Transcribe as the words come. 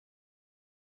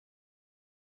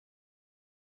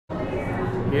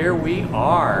Here we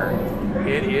are.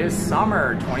 It is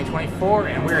summer 2024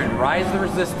 and we're in Rise of the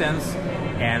Resistance,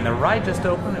 and the ride just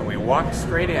opened and we walked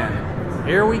straight in.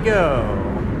 Here we go.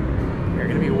 We're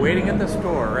gonna be waiting at the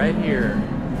store right here.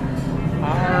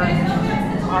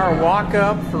 Our walk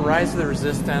up for Rise of the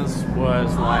Resistance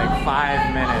was like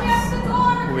 5 minutes.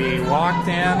 We walked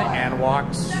in and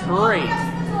walked straight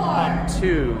up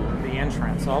to the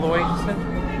entrance. All the way,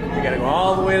 we gotta go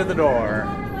all the way to the door.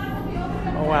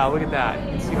 Oh wow, look at that.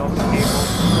 You can see all the cables.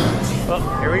 Oh,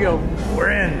 here we go.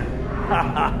 We're in.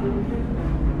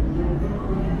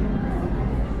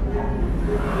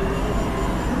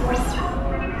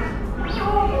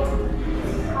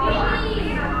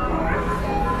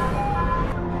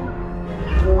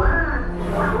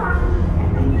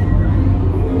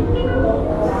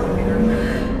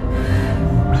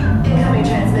 Incoming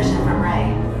transmission from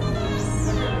Ray.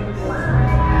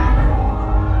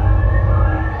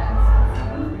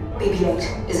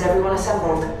 BB-8, is everyone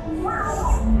assembled?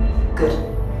 Good.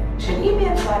 Shouldn't you be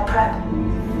in flight prep?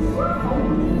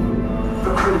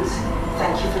 Recruits,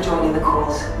 thank you for joining the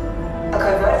cause. A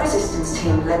covert resistance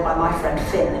team led by my friend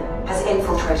Finn has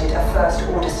infiltrated a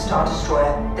first-order Star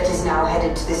Destroyer that is now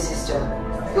headed to this system.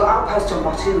 Your outpost on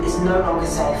Batu is no longer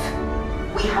safe.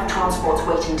 We have transports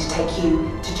waiting to take you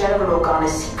to General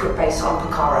Organa's secret base on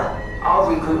Pucara. I'll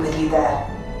regroup with you there.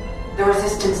 The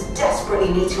Resistance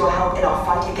desperately needs your help in our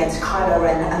fight against Kylo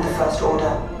Ren and the First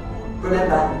Order.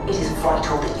 Remember, it is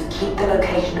vital that you keep the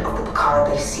location of the Pucara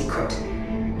base secret.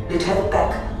 Lieutenant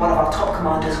Beck, one of our top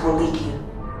commanders, will lead you.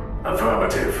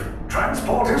 Affirmative.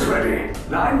 Transport is ready.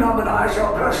 9-Num and I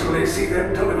shall personally see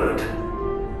them delivered.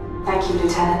 Thank you,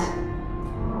 Lieutenant.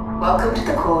 Welcome to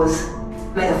the cause.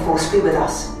 May the Force be with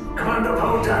us. Commander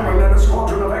Poe Dameron and a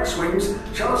squadron of X-Wings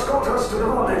shall escort us to the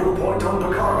rendezvous point on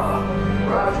Pucara.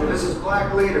 Roger, this is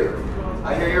Black Leader.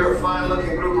 I hear you're a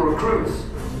fine-looking group of recruits.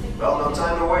 Well, no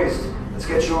time to waste. Let's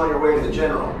get you on your way to the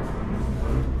General.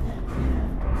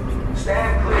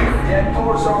 Stand clear. Jet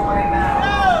doors opening now.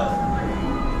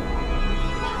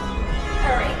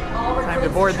 Hurry. All recruits Time to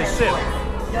board the ship.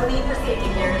 No need for safety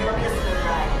gear. It'll be a smooth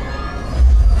ride.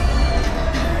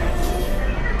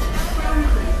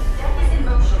 Deck is in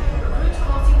motion. Recruits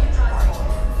closing to transport.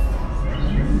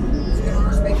 Let's get on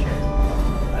our spaceship.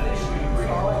 Initiating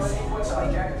recall sequence on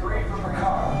Jack 3 for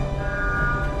Pucara.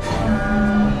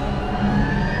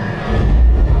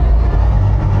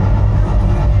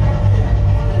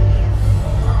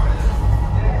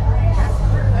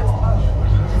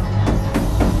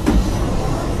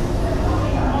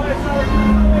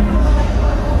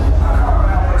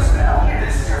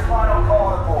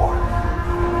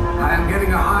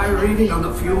 On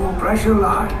the fuel pressure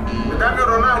line.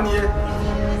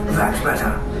 That's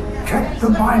better. Check the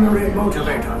binary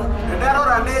motivator.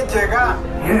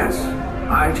 Yes,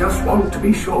 I just want to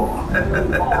be sure.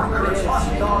 All recruits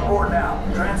must be on board now.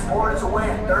 Transport is away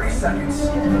in 30 seconds.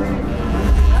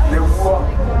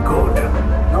 Good.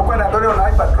 No operatorio on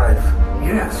hyperdrive.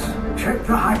 Yes, check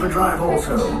the hyperdrive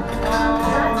also.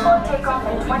 Transport takeoff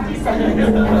in 20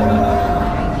 seconds.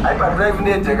 Hyperdrive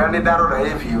near llegar ni daro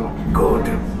review. Good.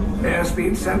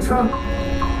 Airspeed sensor?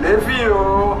 Review.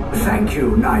 Thank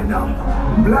you, 9-Num.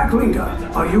 Black Leader,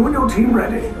 are you and your team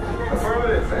ready?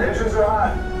 Affirmative. The engines are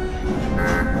hot.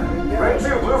 Red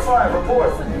 2, Blue 5,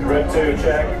 report. Red 2,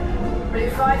 check. Blue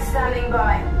 5 standing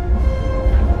by.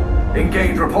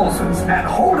 Engage repulsors and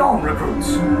hold on,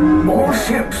 recruits. More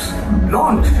ships.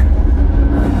 Launch.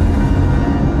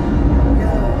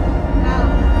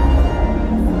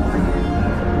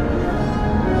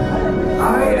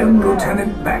 I am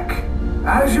Lieutenant Beck.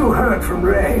 As you heard from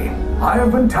Ray, I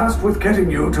have been tasked with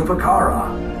getting you to Pucara.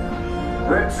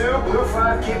 Red 2, Blue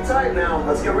 5, keep tight now.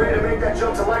 Let's get ready to make that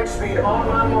jump to light speed on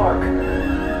my mark.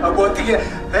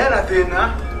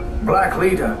 Black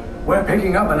Leader, we're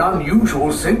picking up an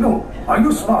unusual signal. Are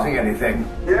you spotting anything?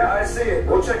 Yeah, I see it.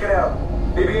 We'll check it out.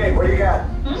 BB-8, what do you got?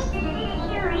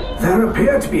 There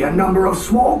appear to be a number of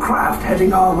small craft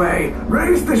heading our way.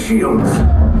 Raise the shields.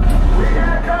 We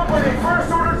got company.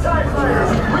 First order TIE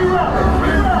fighters. Reroute.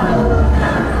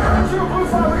 Red 2, Blue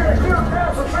 5, we gotta clear them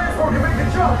down so transport can make the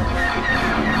jump.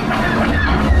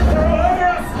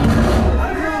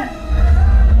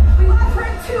 We lost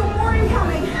Red 2. More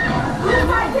incoming. Blue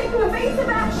 5 taking evasive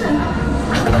action.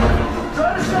 Try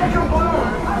to shake him, Blue.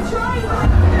 I'm trying.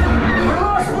 We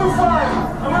lost Blue 5.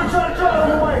 I'm gonna try to jump on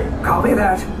the way. Copy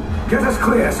that. Get us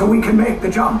clear so we can make the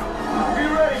jump. Be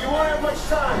ready. You won't have much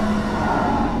time.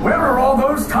 Where are all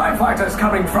those TIE fighters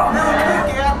coming from?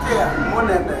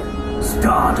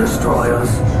 Star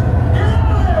Destroyers.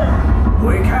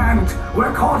 We can't.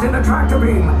 We're caught in the tractor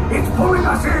beam. It's pulling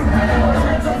us in. Let's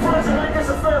get some friends and make this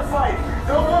a fair fight.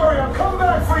 Don't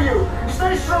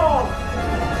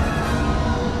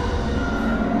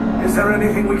Is there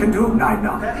anything we can do,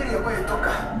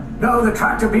 9-9? No, the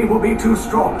tractor beam will be too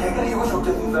strong.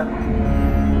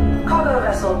 Cargo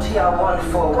vessel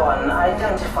TR-141,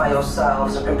 identify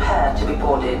yourselves and prepare to be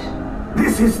boarded.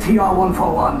 This is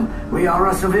TR-141. We are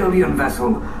a civilian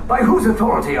vessel. By whose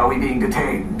authority are we being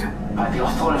detained? By the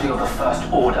authority of the First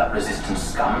Order, Resistance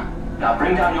scum. Now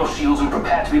bring down your shields and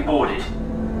prepare to be boarded.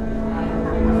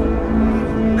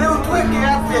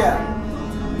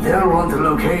 They'll want the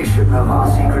location of our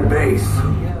secret base.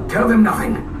 Tell them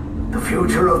nothing. The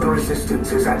future of the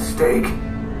Resistance is at stake.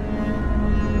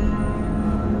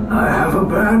 I have a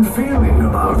bad feeling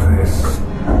about this.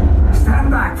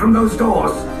 Stand back from those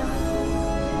doors.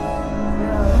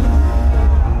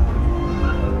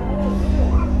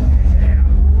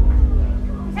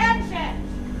 Attention!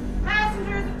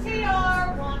 Passengers of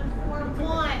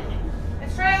TR-141. The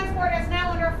transport is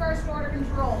now under First Order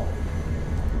control.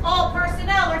 All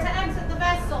personnel are to exit the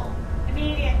vessel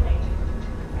immediately.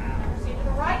 Proceed to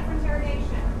the right for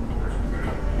interrogation.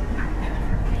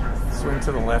 Swing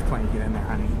to the left when you get in there,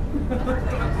 honey.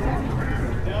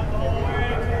 Down the hallway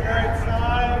to the right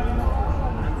side,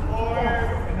 forward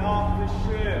and off the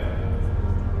ship.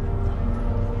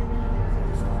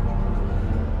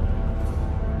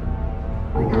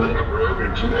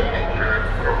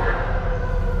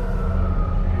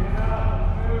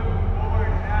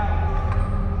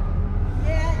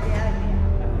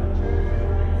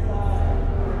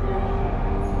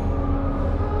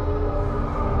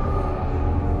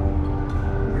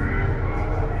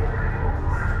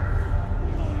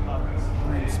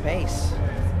 Space.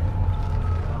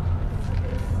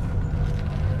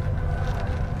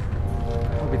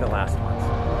 Will be the last ones.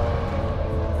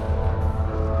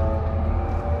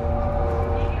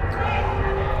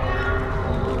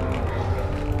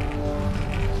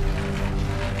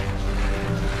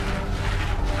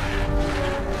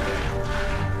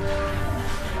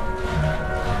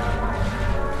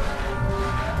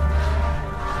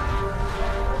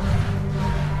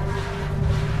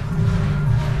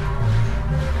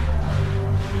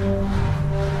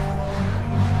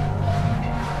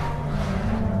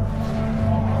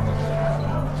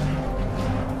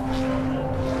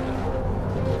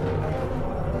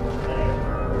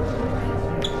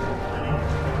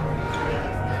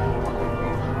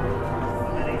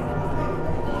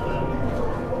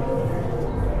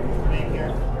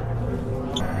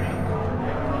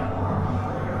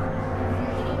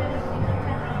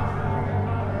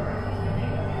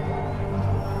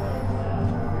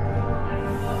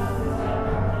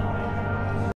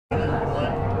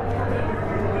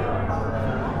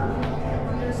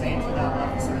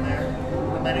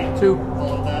 Two.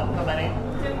 Below that, how many?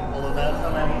 Below that, how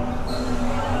many?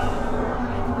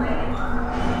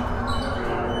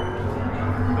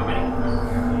 How many?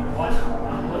 One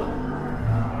on blue.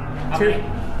 How Two. many?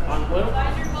 On blue.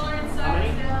 How many?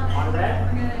 On red.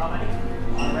 How many?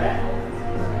 On red.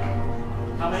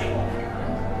 How many?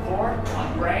 4 on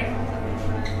gray.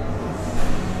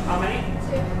 How many?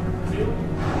 Two.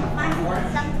 Four.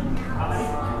 How many?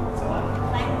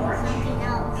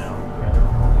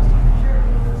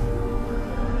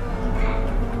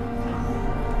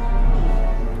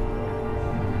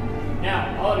 Now,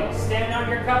 all of you, stand on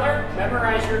your color,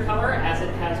 memorize your color as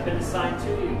it has been assigned to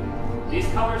you. These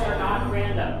colors are not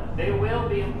random. They will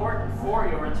be important for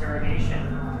your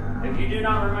interrogation. If you do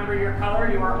not remember your color,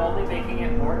 you are only making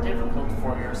it more difficult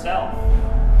for yourself.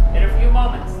 In a few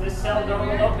moments, this cell door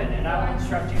will open and I will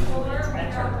instruct you to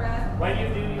enter. When you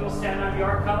do, you will stand on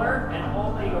your color and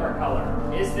only your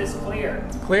color. Is this clear?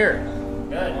 Clear.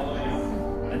 Good.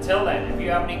 Until then, if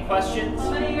you have any questions,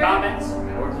 comments,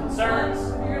 or concerns,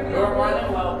 you are more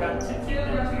than welcome to keep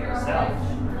them to yourself.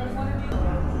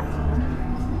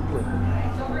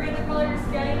 Don't forget the color you're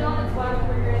standing on. It's black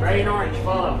for your Gray and orange,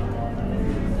 follow.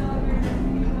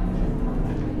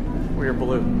 We're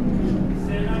blue.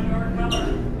 Stand on your color.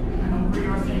 I hope for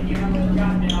your sake you haven't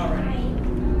forgotten it already.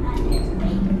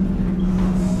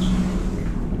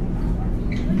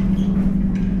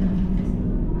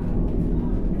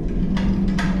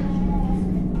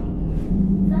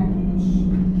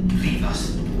 Leave us.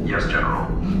 Yes, General.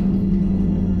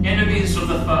 Enemies of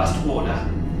the First Order.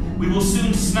 We will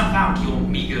soon snuff out your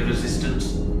meager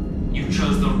resistance. You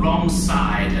chose the wrong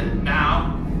side, and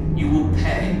now you will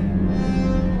pay.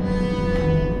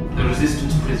 The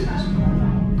Resistance prisoners.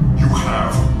 You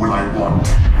have what I want.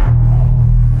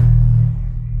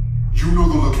 You know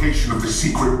the location of the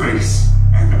secret base,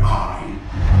 and I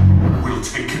will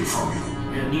take it from you.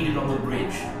 We are needed on the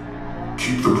bridge.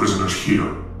 Keep the prisoners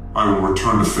here. I will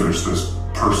return to finish this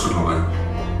personally.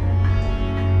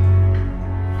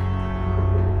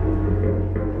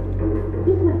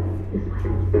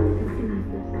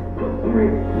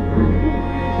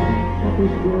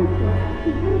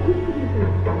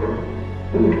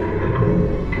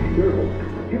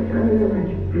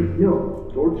 No,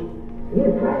 George.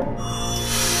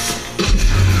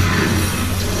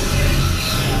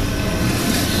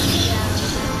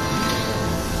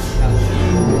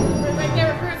 Right there,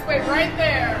 recruits, wait, right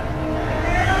there.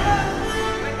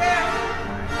 Right there.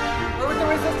 We're with the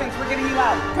resistance, we're getting you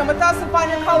out. Come with us and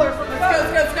find your colors.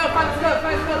 Let's go, find the scope,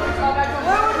 Push all back on.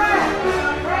 Blue and red.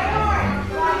 Red and orange.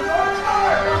 Find your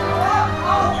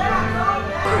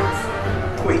colors.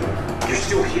 Wait, you're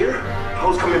still here?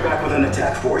 Poe's coming back with an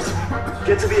attack force.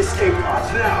 Get to the escape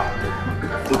pods now.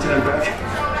 Lieutenant Beck,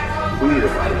 we need to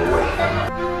find him away.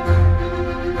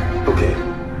 Okay,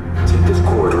 take this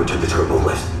corridor to the turbo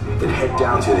lift, then head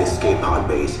down to the escape pod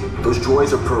base. Those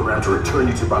droids are programmed to return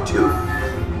you to Batu.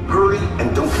 Hurry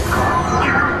and don't get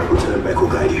caught. Lieutenant Beck will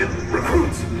guide you.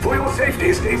 Recruits, for your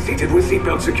safety, stay seated with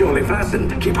seatbelts securely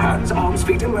fastened. Keep hands, arms,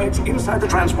 feet, and legs inside the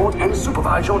transport and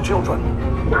supervise your children.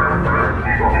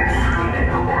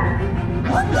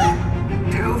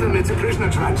 Tell them it's a prisoner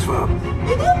transfer.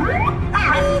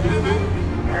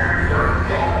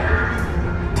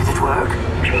 Did it work?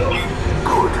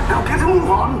 Good. Now get a move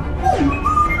on.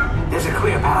 There's a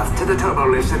clear path to the turbo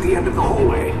lifts at the end of the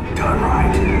hallway. Turn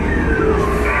right.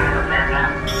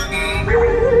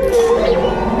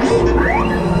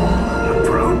 A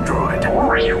drone droid.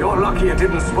 You're lucky it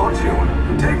didn't spot you.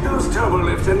 Take those turbo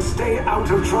lifts and stay out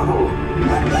of trouble.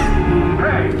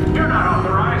 Hey, you're not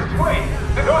authorized. Wait,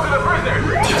 those are the prisoners.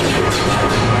 We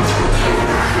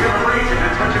have a breach in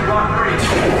detention block 3.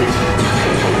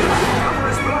 Cover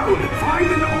is blown. Find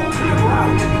an alternate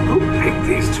route. Who picked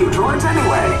these two droids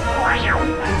anyway?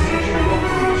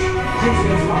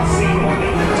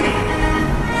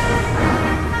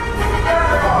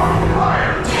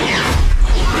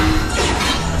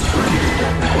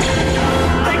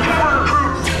 Take cover,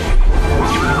 recruits.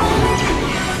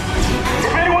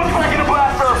 If anyone's breaking the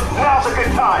blaster, now's a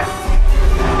good time.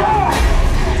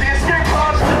 The escape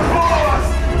pods just follow us.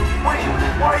 Wait,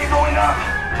 why are you going up?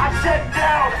 I said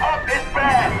down. Up is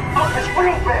bad. Up is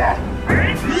real bad.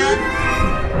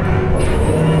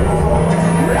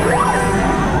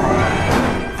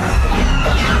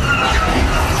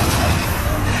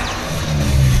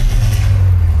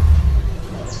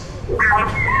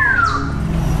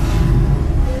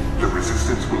 The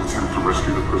Resistance will attempt to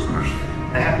rescue the prisoners.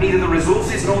 They have neither the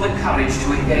resources nor the courage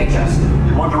to engage us.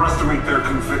 You underestimate their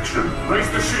conviction. Raise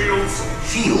the shields!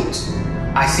 Shields?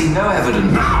 I see no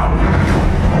evidence. Now!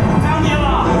 Sound the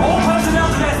alarm. All personnel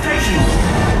to their stations.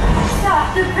 Sir,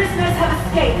 the prisoners have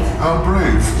escaped. How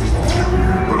brave,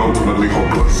 but ultimately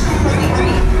hopeless.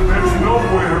 There's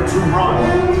nowhere to run.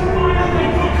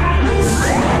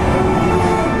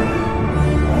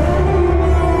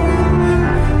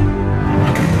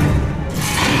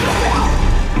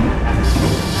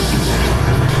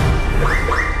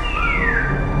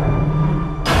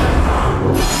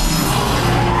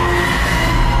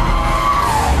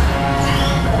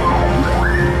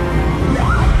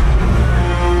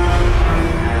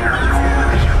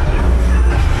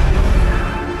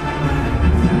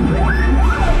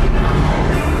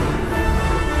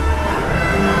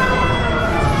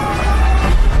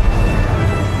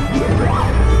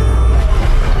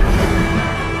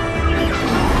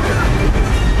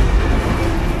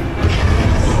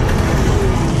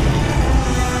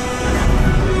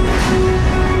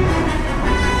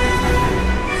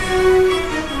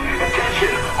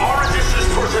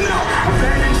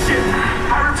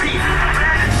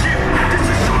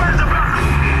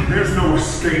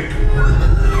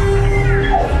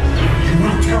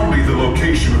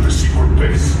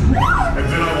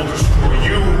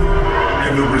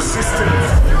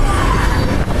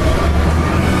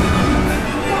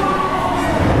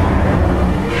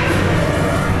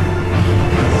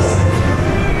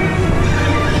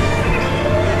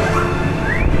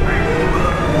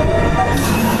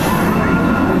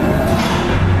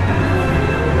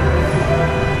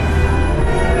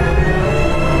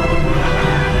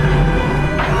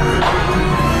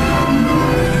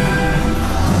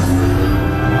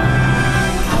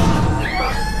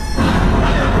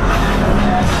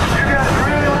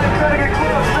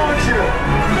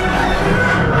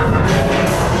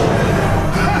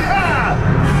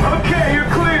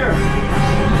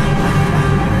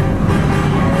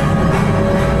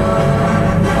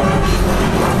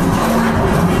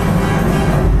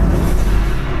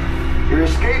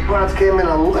 Came in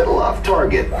a little off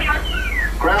target.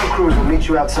 Ground crews will meet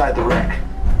you outside the wreck.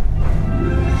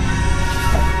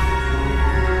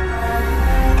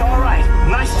 All right,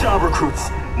 nice job,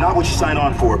 recruits. Not what you signed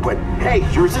on for, but hey,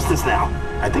 you're resistance now.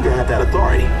 I think I have that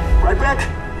authority. Right, Beck?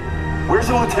 Where's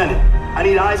the lieutenant? I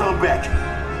need eyes on Beck.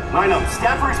 Line up.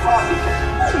 Stafford is popping.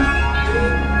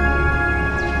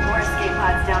 More escape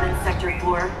pods down in Sector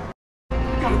 4.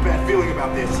 Got a bad feeling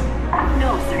about this.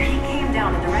 No, sir, he came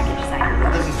down at the wreckage site.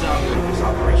 That doesn't sound good with this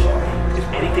operation. If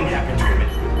anything happened to him,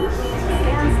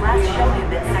 Scans last show him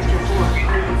in Sector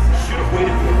 4. should have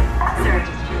waited for him. Sir,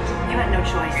 you had no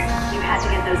choice. You had to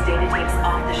get those data tapes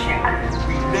off the ship.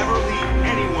 We never leave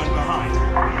anyone behind.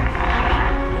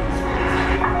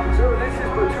 So this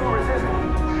is platoon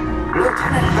resistance.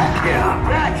 Lieutenant Beck here.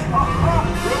 Beck!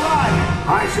 You're alive!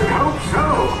 I should hope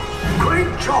so. Great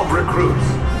job, recruits.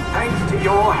 Thanks to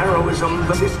your heroism,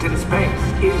 the resistance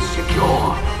base is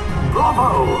secure.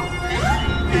 Bravo!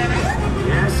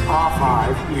 Yes,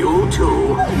 R5, you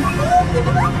too.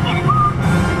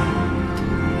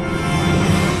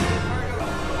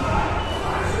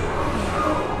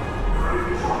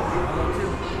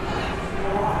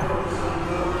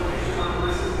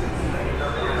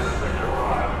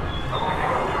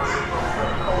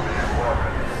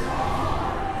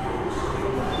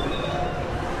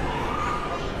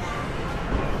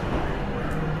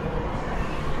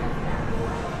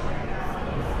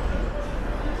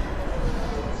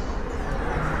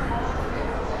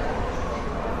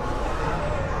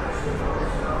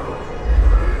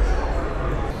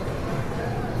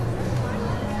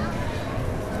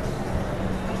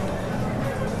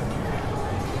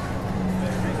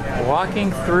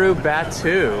 Walking through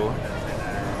Batu,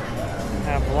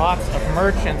 have lots of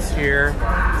merchants here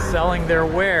selling their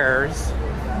wares.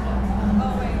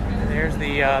 And there's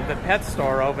the pet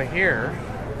store over here,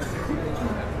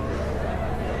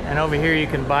 and over here you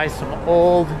can buy some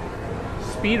old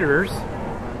speeders.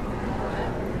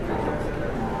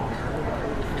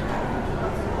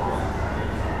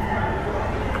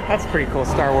 That's a pretty cool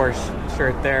Star Wars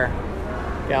shirt there.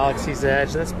 Galaxy's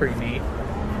Edge, that's pretty neat.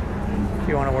 If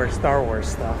you want to wear Star Wars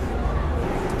stuff.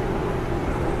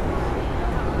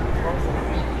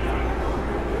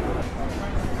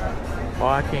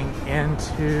 Walking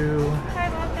into...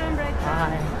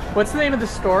 Hi. What's the name of the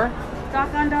store?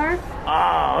 Dock on Doors.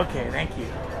 Oh, okay, thank you.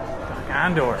 Dock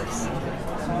on Doors.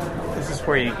 This is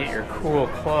where you get your cool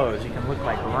clothes. You can look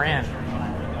like Ren.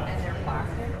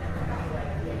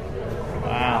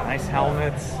 Wow, nice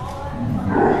helmets.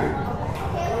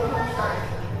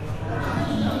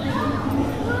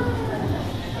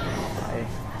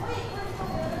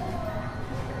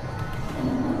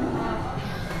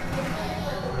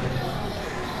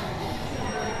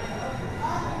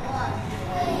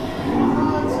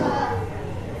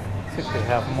 They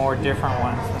have more different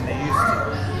ones than they used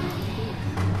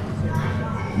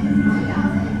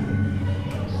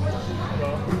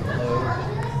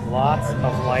to. Lots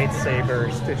of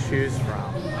lightsabers to choose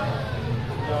from.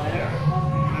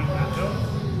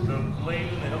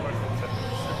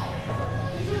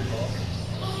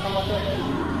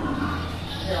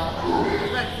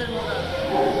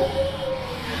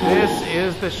 This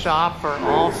is the shop for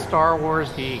all Star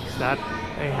Wars geeks.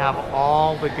 They have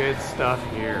all the good stuff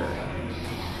here.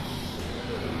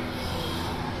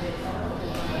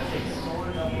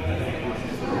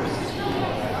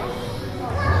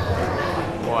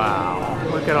 Wow,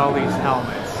 look at all these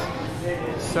helmets.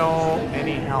 So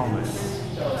many helmets.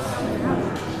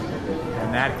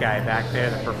 And that guy back there,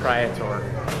 the proprietor.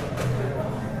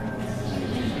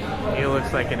 He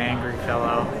looks like an angry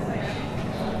fellow.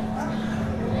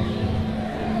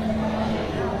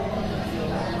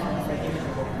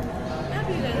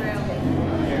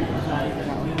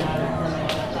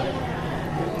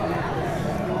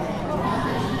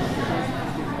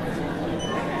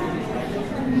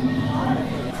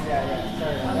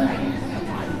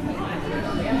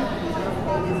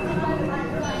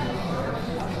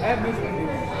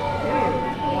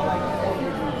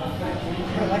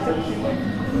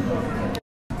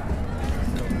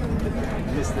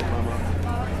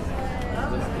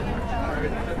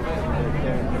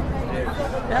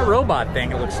 That robot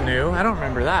thing looks new. I don't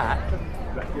remember that.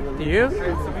 Do you?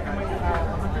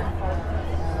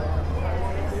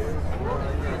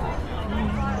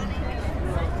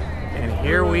 And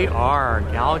here we are,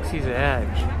 Galaxy's Edge.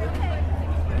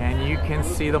 And you can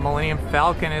see the Millennium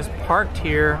Falcon is parked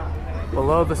here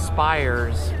below the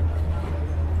spires.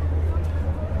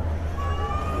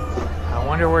 I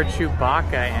wonder where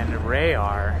Chewbacca and Rey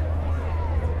are.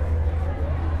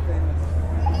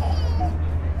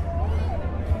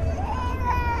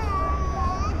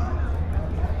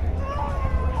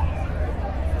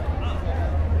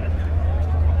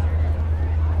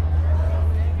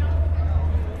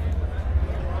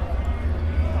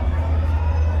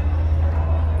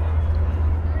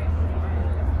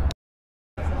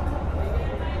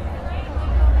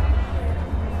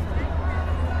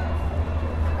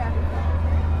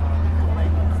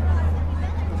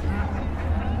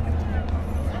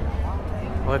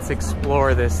 Let's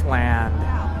explore this land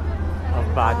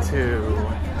of Batu.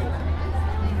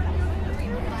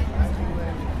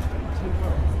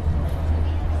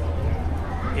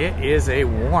 It is a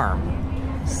warm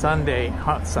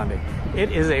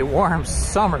It is a warm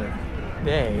summer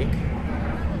day.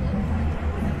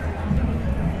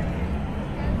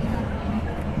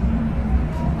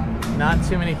 Not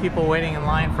too many people waiting in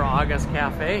line for August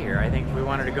Cafe here. I think if we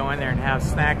wanted to go in there and have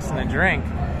snacks and a drink,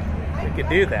 we could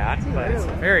do that, but it's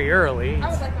very early.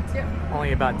 It's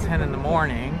only about 10 in the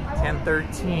morning,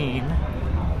 10:13.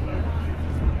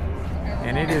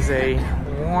 And it is a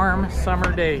warm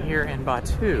summer day here in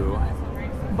Batu,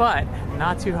 but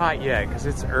not too hot yet because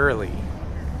it's early.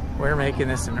 We're making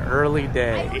this an early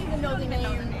day.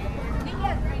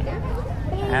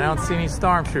 I don't see any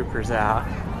stormtroopers out.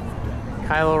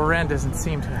 Kylo Ren doesn't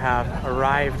seem to have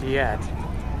arrived yet,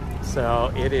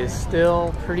 so it is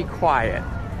still pretty quiet.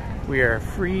 We are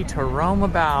free to roam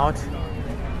about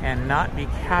and not be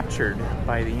captured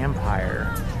by the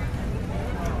Empire.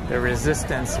 The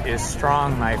resistance is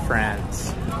strong, my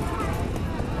friends.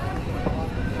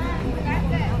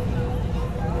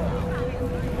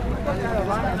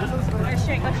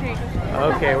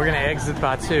 Okay, we're gonna exit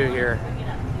Batu here.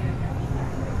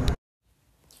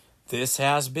 This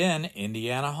has been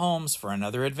Indiana Homes for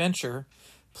another adventure.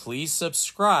 Please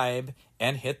subscribe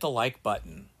and hit the like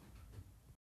button.